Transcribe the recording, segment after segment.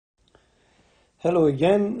Hello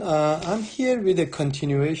again. I'm here with a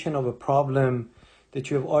continuation of a problem that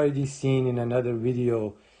you have already seen in another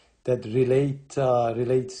video that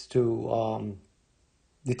relates to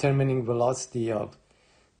determining velocity of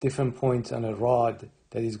different points on a rod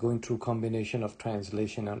that is going through combination of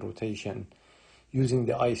translation and rotation using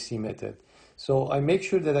the IC method. So I make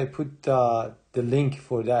sure that I put the link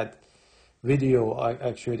for that video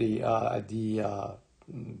actually at the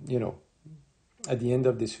at the end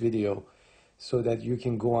of this video, so that you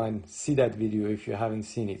can go and see that video if you haven't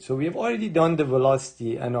seen it. So we have already done the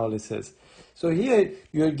velocity analysis. So here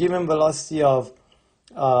you're given velocity of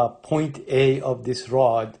point A of this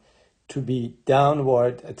rod to be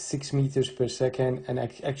downward at 6 meters per second and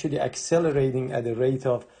actually accelerating at a rate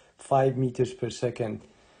of 5 meters per second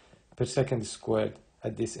squared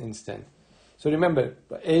at this instant. So remember,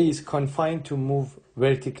 A is confined to move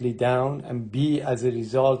vertically down, and B as a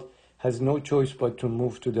result has no choice but to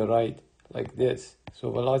move to the right like this. So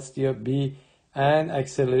velocity of B and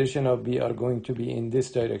acceleration of B are going to be in this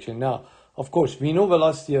direction. Now, of course, we know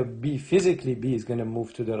velocity of B, physically B is going to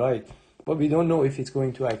move to the right, but we don't know if it's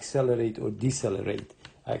going to accelerate or decelerate,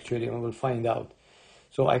 actually, and we'll find out.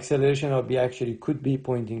 So acceleration of B actually could be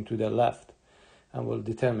pointing to the left, and we'll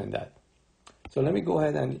determine that. So let me go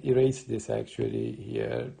ahead and erase this actually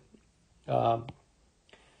here.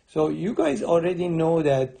 So you guys already know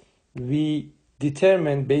that we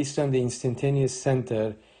determined based on the instantaneous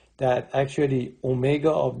center that actually omega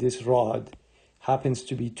of this rod happens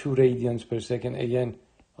to be 2 radians per second. Again,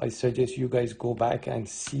 I suggest you guys go back and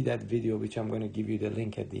see that video, which I'm going to give you the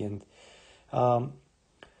link at the end.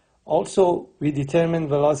 Also, we determined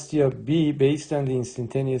velocity of B based on the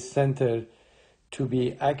instantaneous center to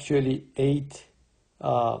be actually 8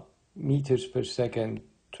 meters per second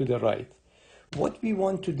to the right. What we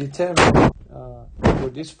want to determine for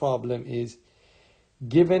this problem is,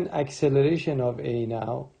 given acceleration of A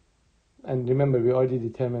now, and remember we already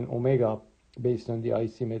determined omega based on the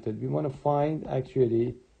IC method, we want to find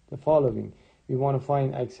actually the following. We want to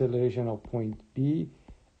find acceleration of point B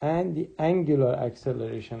and the angular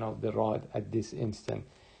acceleration of the rod at this instant.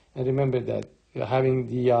 And remember that having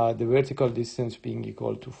the vertical distance being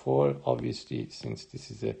equal to 4, obviously since this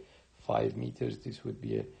is a 5 meters, this would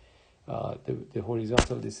be the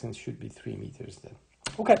horizontal distance should be 3 meters then.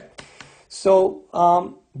 Okay.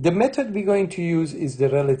 So the method we're going to use is the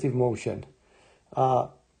relative motion.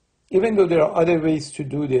 Even though there are other ways to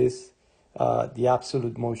do this, the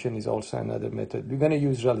absolute motion is also another method. We're going to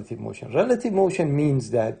use relative motion. Relative motion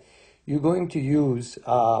means that you're going to use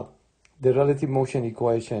the relative motion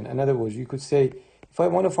equation. In other words, you could say, if I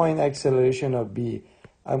want to find acceleration of B,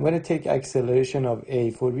 I'm going to take acceleration of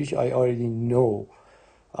A, for which I already know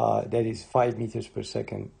that is 5 meters per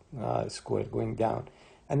second squared going down.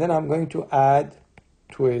 And then I'm going to add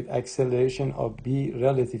to it acceleration of B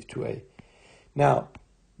relative to A. Now,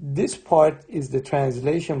 this part is the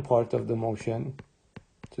translation part of the motion.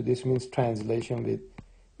 So this means translation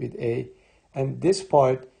with A. And this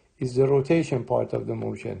part is the rotation part of the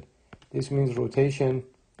motion. This means rotation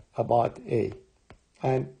about A.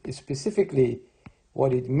 And specifically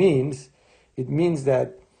what it means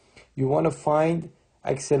that you want to find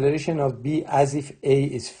acceleration of B as if A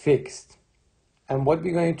is fixed. And what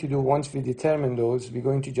we're going to do once we determine those, we're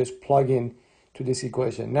going to just plug in to this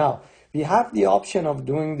equation. Now, we have the option of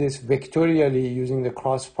doing this vectorially using the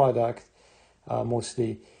cross product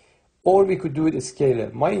mostly, or we could do it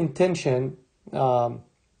scalar. My intention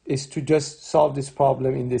is to just solve this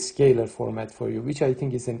problem in the scalar format for you, which I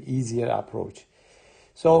think is an easier approach.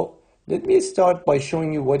 So let me start by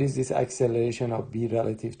showing you what is this acceleration of B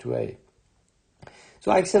relative to A.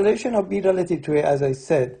 So acceleration of B relative to A, as I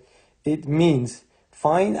said, it means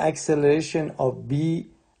find acceleration of B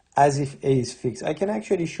as if A is fixed. I can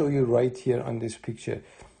actually show you right here on this picture.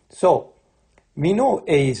 So we know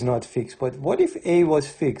A is not fixed, but what if A was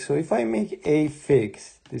fixed? So if I make A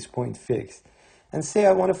fixed, this point fixed, and say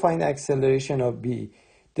I want to find acceleration of B,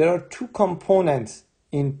 there are two components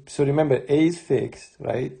in, so remember A is fixed,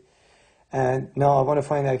 right? And now I want to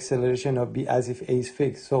find acceleration of B as if A is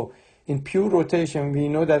fixed. So in pure rotation, we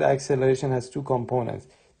know that acceleration has two components.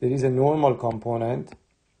 There is a normal component,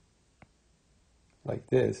 like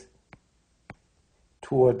this,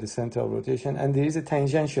 toward the center of rotation, and there is a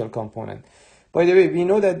tangential component. By the way, we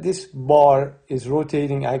know that this bar is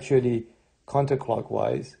rotating actually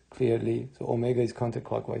counterclockwise, clearly, so omega is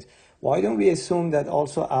counterclockwise. Why don't we assume that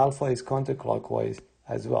also alpha is counterclockwise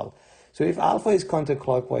as well? So if alpha is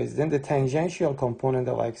counterclockwise, then the tangential component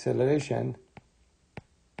of acceleration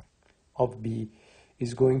of B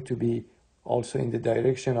is going to be also in the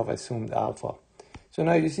direction of assumed alpha. So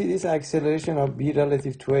now you see this acceleration of B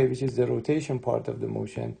relative to A, which is the rotation part of the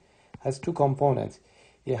motion, has two components.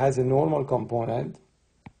 It has a normal component,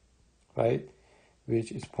 right,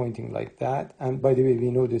 which is pointing like that. And by the way, we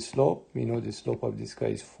know the slope. We know the slope of this guy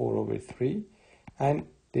is 4/3. And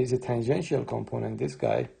there's a tangential component, this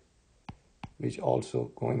guy, which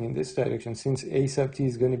also going in this direction. Since A sub t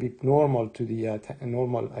is going to be normal to the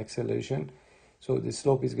normal acceleration, so the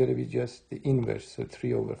slope is going to be just the inverse, so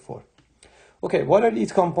 3/4. Okay, what are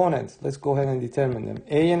these components? Let's go ahead and determine them.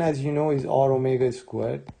 AN, as you know, is r omega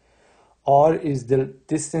squared. R is the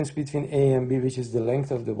distance between A and B, which is the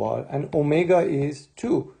length of the bar, and omega is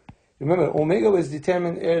 2. Remember, omega was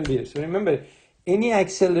determined earlier. So remember, any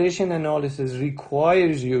acceleration analysis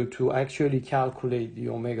requires you to actually calculate the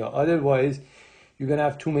omega. Otherwise, you're going to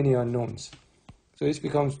have too many unknowns. So this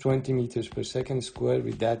becomes 20 meters per second squared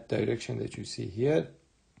with that direction that you see here,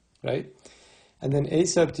 right? And then A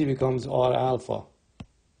sub t becomes R alpha.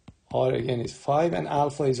 R again is 5 and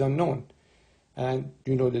alpha is unknown. And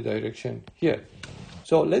you know the direction here.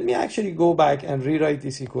 So let me actually go back and rewrite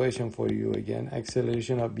this equation for you again.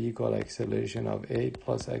 Acceleration of B equal acceleration of A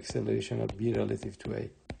plus acceleration of B relative to A,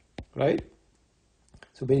 right?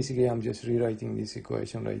 So basically I'm just rewriting this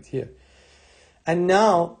equation right here. And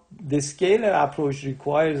now the scalar approach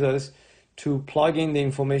requires us to plug in the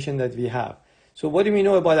information that we have. So what do we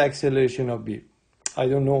know about acceleration of B? I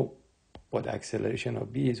don't know what acceleration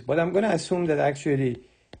of B is, but I'm going to assume that actually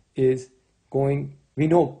is going, we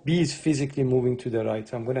know B is physically moving to the right,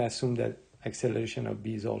 so I'm going to assume that acceleration of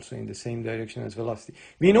B is also in the same direction as velocity.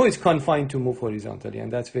 We know it's confined to move horizontally, and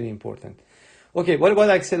that's very important. Okay, what about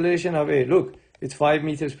acceleration of A? Look, it's 5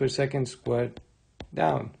 meters per second squared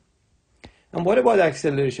down. And what about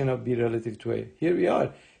acceleration of B relative to A? Here we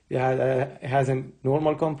are. It has a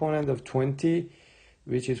normal component of 20,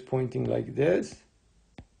 which is pointing like this,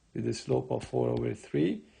 with a slope of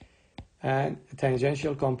 4/3, and a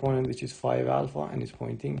tangential component which is 5 alpha and is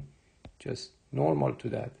pointing just normal to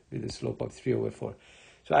that with a slope of 3/4.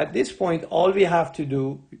 So at this point, all we have to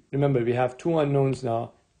do, remember we have two unknowns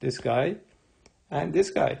now, this guy and this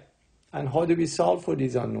guy. And how do we solve for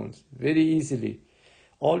these unknowns? Very easily.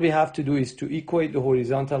 All we have to do is to equate the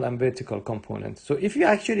horizontal and vertical components. So if you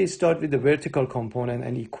actually start with the vertical component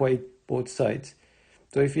and equate both sides,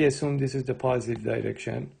 so if we assume this is the positive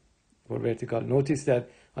direction for vertical, notice that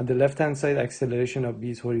on the left-hand side, acceleration of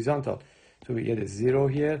B is horizontal. So we get a 0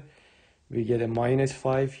 here. We get a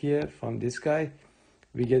 -5 here from this guy.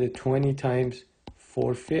 We get a 20 times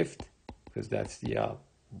 4/5, because that's the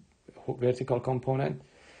vertical component.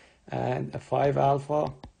 And a 5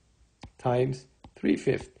 alpha times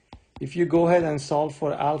 3/5. If you go ahead and solve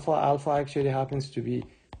for alpha, alpha actually happens to be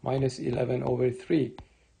 -11/3,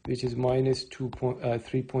 which is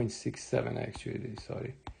 -3.67 actually,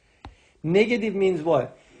 sorry. Negative means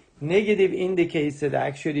what? Negative indicates that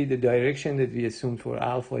actually the direction that we assumed for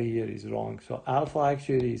alpha here is wrong. So alpha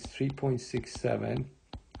actually is 3.67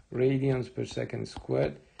 radians per second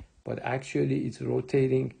squared, but actually it's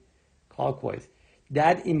rotating clockwise.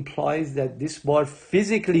 That implies that this bar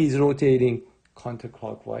physically is rotating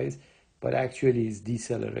counterclockwise, but actually is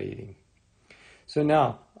decelerating. So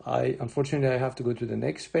now, unfortunately I have to go to the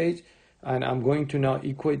next page, and I'm going to now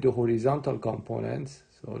equate the horizontal components.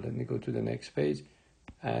 So let me go to the next page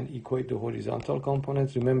and equate the horizontal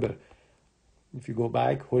components. Remember, if you go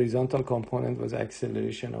back, horizontal component was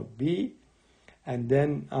acceleration of B, and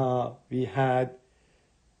then we had,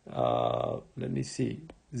 let me see,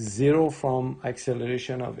 0 from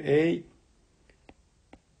acceleration of A,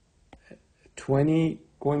 20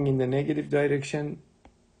 going in the negative direction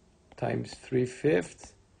times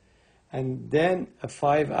 3/5, and then a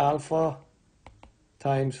 5 alpha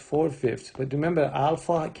times 4/5. But remember,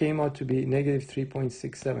 alpha came out to be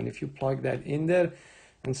 -3.67. If you plug that in there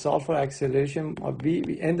and solve for acceleration of B,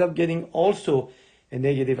 we end up getting also a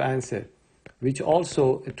negative answer, which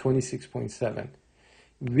also a 26.7,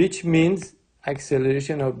 which means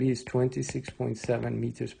acceleration of B is 26.7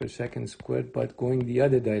 meters per second squared, but going the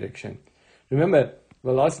other direction. Remember,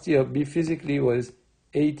 velocity of B physically was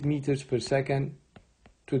 8 meters per second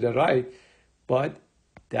to the right, but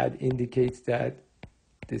that indicates that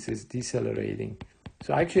this is decelerating.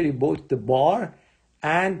 So actually both the bar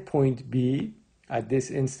and point B at this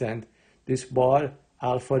instant, this bar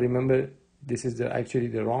alpha, remember this is actually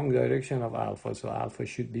the wrong direction of alpha, so alpha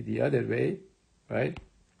should be the other way, right?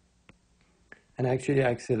 And actually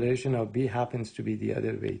acceleration of B happens to be the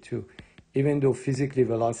other way too, even though physically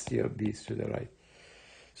velocity of B is to the right.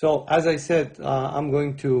 So as I said, I'm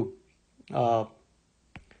going to, let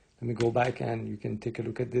me go back and you can take a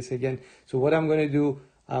look at this again. So what I'm going to do,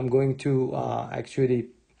 I'm going to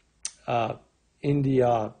actually in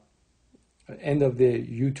the end of the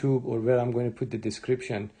YouTube, or where I'm going to put the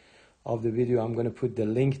description of the video, I'm going to put the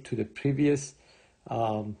link to the previous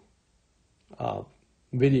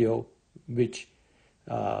video, which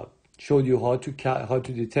showed you how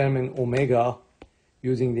to determine omega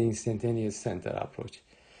using the instantaneous center approach.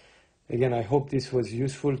 Again, I hope this was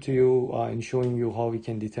useful to you in showing you how we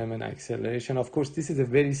can determine acceleration. Of course, this is a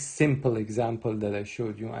very simple example that I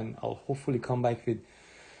showed you, and I'll hopefully come back with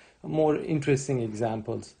more interesting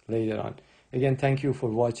examples later on. Again, thank you for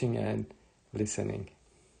watching and listening.